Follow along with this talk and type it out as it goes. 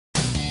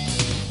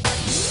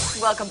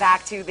welcome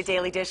back to The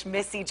Daily Dish.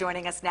 Missy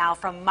joining us now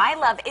from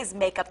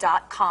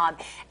myloveismakeup.com,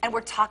 and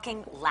we're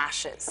talking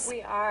lashes.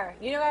 We are.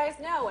 You guys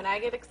know when I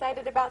get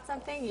excited about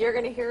something, you're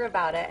going to hear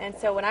about it. And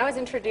so when I was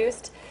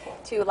introduced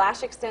to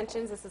lash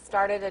extensions, this has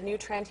started a new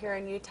trend here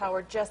in Utah.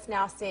 We're just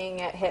now seeing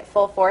it hit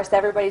full force.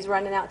 Everybody's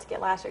running out to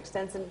get lash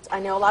extensions. I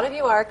know a lot of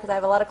you are because I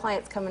have a lot of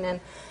clients coming in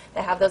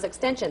that have those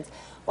extensions.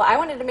 Well, I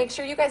wanted to make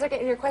sure you guys are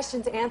getting your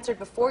questions answered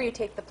before you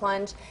take the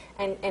plunge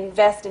and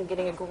invest in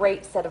getting a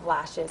great set of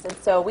lashes. And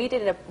so we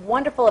did a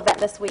wonderful event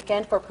this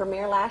weekend for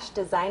Premier Lash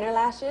Designer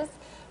Lashes,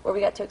 where we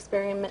got to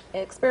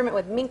experiment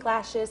with mink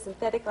lashes,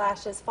 synthetic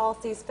lashes,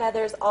 falsies,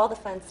 feathers, all the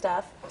fun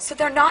stuff. So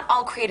they're not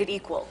all created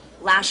equal.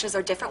 Lashes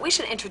are different. We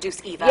should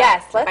introduce Eva.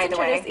 Yes, let's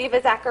introduce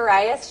Eva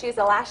Zacharias. She's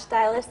a lash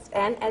stylist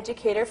and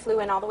educator, flew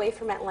in all the way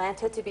from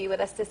Atlanta to be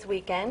with us this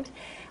weekend.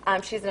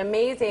 She's an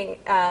amazing,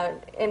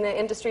 in the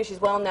industry,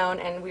 she's well known,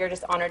 and we are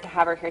just honored to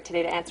have her here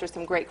today to answer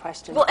some great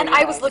questions. Well, and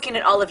I was looking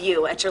at all of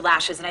you, at your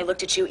lashes, and I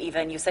looked at you, Eva,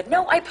 and you said,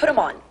 no, I put them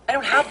on. I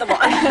don't have them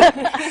on.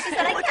 She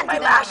said, I can't my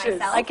do lashes.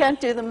 that I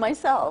can't do them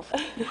myself.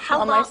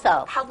 How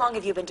long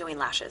have you been doing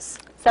lashes?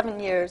 7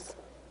 years.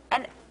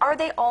 And are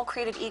they all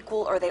created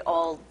equal, or are they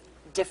all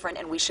different,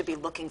 and we should be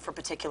looking for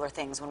particular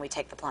things when we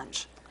take the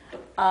plunge?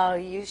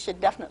 You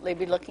should definitely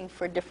be looking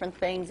for different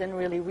things and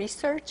really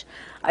research.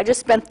 I just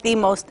spent the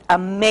most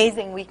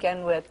amazing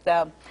weekend with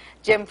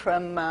Jim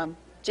from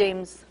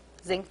James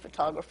Zinc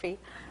Photography.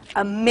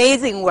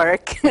 Amazing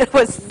work. It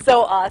was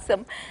so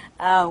awesome.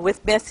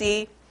 With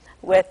Missy,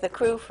 with the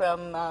crew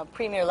from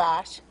Premier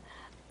Lash,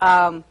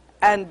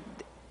 and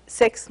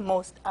 6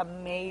 most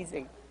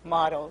amazing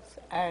models,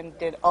 and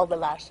did all the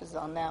lashes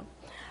on them.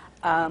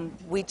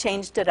 We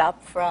changed it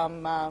up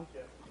from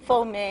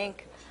faux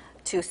mink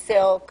to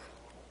silk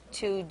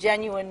to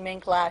genuine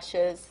mink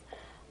lashes,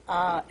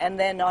 and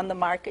then on the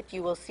market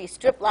you will see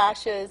strip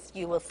lashes,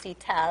 you will see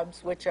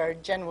tabs, which are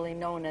generally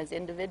known as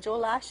individual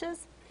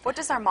lashes. What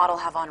does our model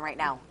have on right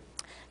now?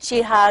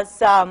 She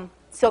has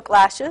silk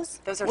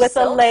lashes. Those are with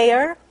silk?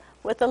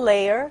 a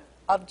layer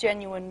of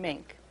genuine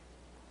mink.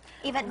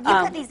 Eva, you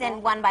put these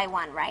in one by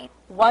one, right?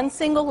 One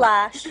single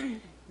lash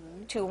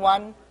to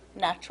one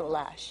natural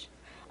lash.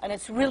 And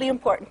it's really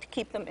important to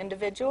keep them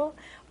individual,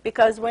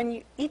 because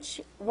when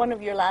each one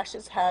of your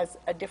lashes has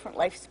a different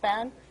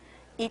lifespan,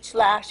 each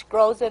lash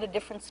grows at a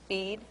different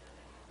speed,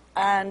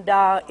 and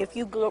if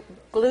you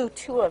glue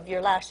 2 of your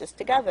lashes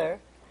together,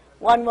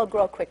 one will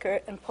grow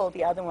quicker and pull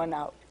the other one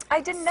out. I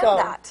didn't know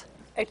that.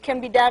 It can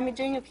be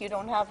damaging if you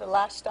don't have a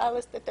lash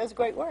stylist that does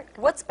great work.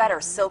 What's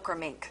better, silk or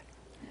mink?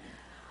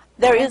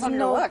 There is on your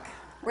no look.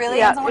 Really?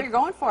 Depends on what you're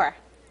going for.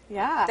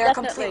 Yeah. They're a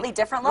Definitely. completely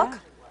different look?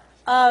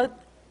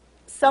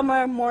 Some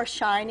are more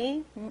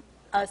shiny.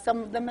 Some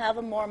of them have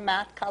a more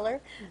matte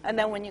color. And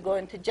then when you go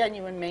into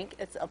genuine mink,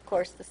 it's of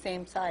course the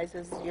same size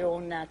as your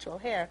own natural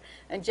hair.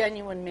 And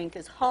genuine mink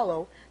is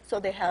hollow, so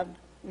they have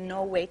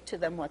no weight to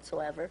them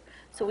whatsoever.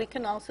 So we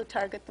can also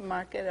target the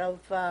market of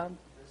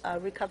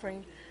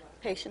recovering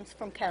patients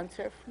from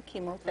cancer, from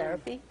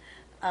chemotherapy.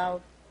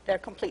 They're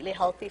completely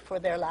healthy for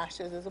their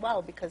lashes as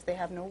well because they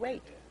have no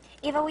weight.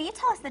 Eva, will you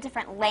tell us the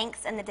different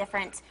lengths and the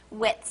different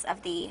widths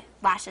of the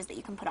lashes that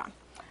you can put on?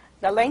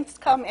 The lengths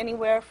come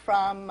anywhere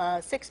from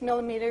 6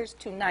 millimeters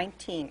to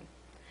 19,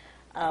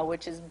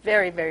 which is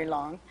very, very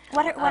long.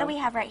 What do we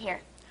have right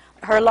here?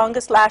 Her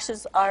longest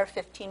lashes are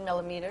 15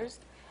 millimeters,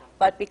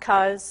 but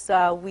because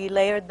we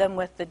layered them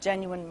with the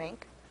genuine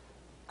mink,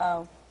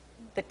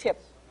 the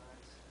tip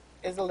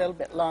is a little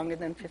bit longer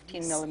than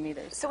 15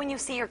 millimeters. So when you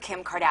see your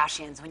Kim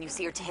Kardashians, when you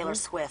see your Taylor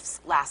Swifts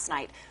last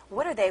night,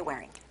 what are they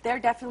wearing? They're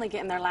definitely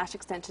getting their lash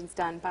extensions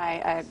done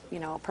by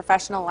a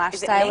professional lash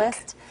Is it stylist.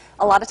 mink?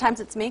 A lot of times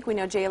it's mink. We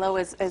know J-Lo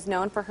is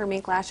known for her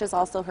mink lashes,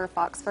 also her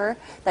fox fur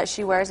that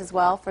she wears as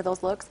well for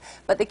those looks.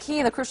 But the key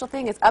and the crucial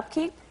thing is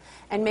upkeep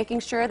and making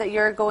sure that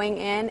you're going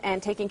in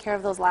and taking care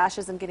of those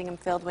lashes and getting them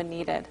filled when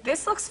needed.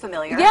 This looks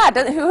familiar. Yeah,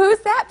 who's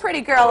that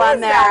pretty girl on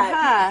there?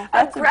 Huh?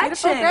 That's a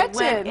beautiful Gretchen Gretchen.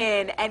 went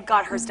in and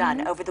got hers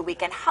done over the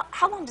weekend.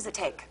 How long does it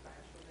take?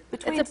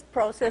 It's a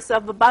process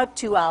of about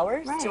 2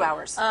 hours. Right. 2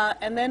 hours.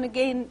 And then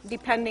again,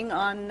 depending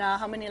on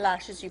how many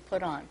lashes you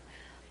put on.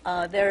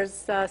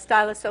 There's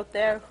stylists out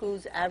there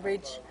whose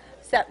average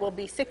set will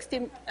be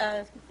 60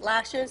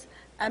 lashes,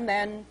 and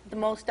then the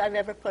most I've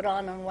ever put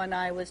on one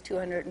eye was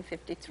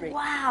 253.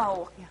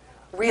 Wow. Yeah.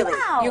 Really?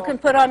 Wow. You can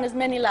put on as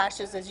many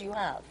lashes as you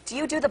have. Do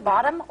you do the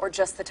bottom or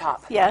just the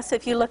top? Yes,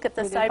 if you look at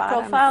the We do side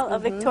bottoms. profile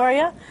of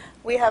Victoria,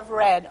 we have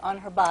red on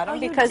her bottom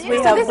you because do? we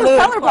So have This blue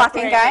is color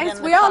blocking, incorporated guys.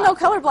 in We the all know top.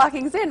 color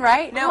blocking's in,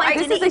 right? No, I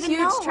this didn't is a even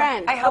huge know.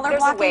 trend. I hope color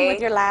there's a blocking way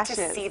with your lashes.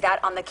 to see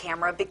that on the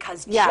camera,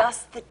 because Yeah.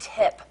 just the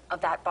tip of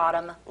that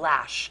bottom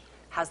lash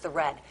has the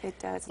red. It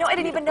does. No, It's I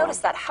didn't even beautiful. notice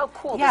that. How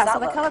cool Yeah, does that so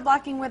the look? color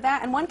blocking with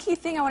that. And one key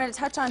thing I wanted to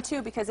touch on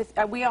too, because if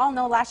we all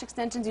know lash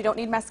extensions, you don't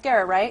need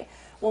mascara, right?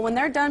 Well, when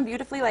they're done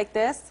beautifully like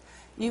this,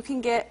 you can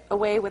get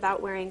away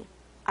without wearing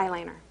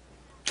eyeliner.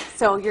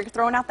 So you're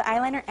throwing out the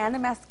eyeliner and the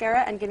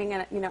mascara and getting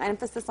an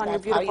emphasis on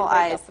That's your how you beautiful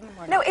wake eyes. up in the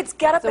morning. No, it's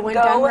get up So and when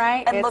go done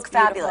right, and it's look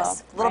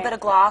fabulous. beautiful, A little right. bit of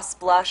gloss,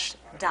 blush,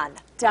 done.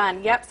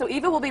 Done. Yep. So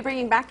Eva will be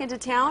bringing back into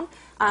town.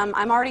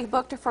 I'm already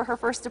booked for her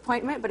first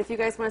appointment, but if you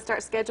guys want to start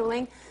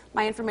scheduling,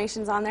 my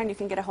information's on there, and you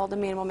can get a hold of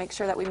me, and we'll make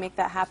sure that we make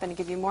that happen and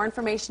give you more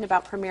information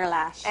about Premier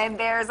Lash. And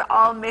there's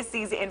all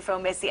Missy's info,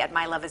 Missy at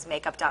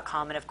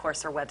myloveismakeup.com, and of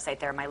course her website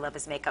there,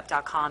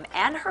 myloveismakeup.com,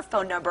 and her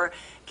phone number.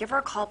 Give her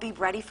a call. Be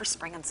ready for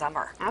spring and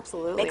summer.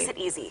 Absolutely. Makes it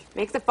easy.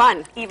 Makes it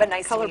fun. Eva,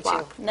 nice Color to meet you.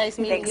 block. Nice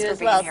meeting Thanks you for as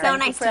being well. here. So Thank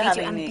nice you for to meet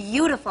you, having and me.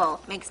 beautiful.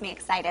 Makes me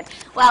excited.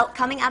 Well,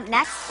 coming up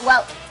next,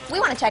 well, we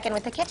want to check in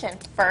with the kitchen.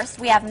 First,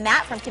 we have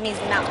Matt from Timmy's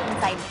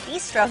Mountainside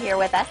Bistro here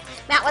with us.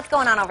 Matt, what's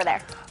going on over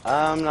there?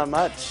 Not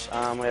much.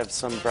 We have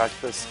some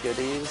breakfast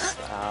goodies,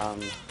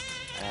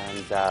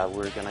 and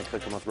we're gonna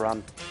cook them with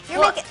rum.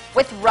 You're making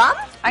with rum?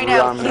 I know.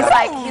 Rum, He's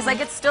yeah. like,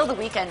 it's still the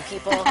weekend,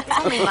 people. It's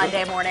only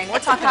Monday morning. We're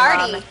talking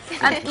party. rum.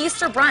 And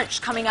Easter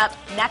brunch coming up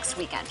next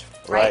weekend,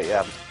 Right, right?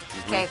 yeah.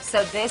 Okay,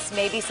 so this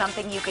may be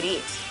something you could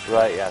eat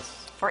Right, yes.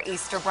 for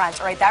Easter brunch.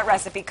 All right, that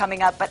recipe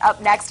coming up. But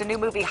up next, a new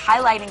movie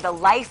highlighting the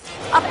life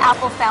of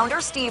Apple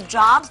founder Steve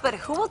Jobs. But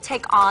who will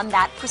take on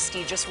that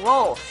prestigious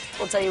role?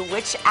 We'll tell you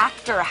which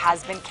actor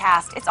has been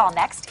cast. It's all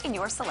next in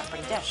your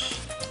Celebrity Dish.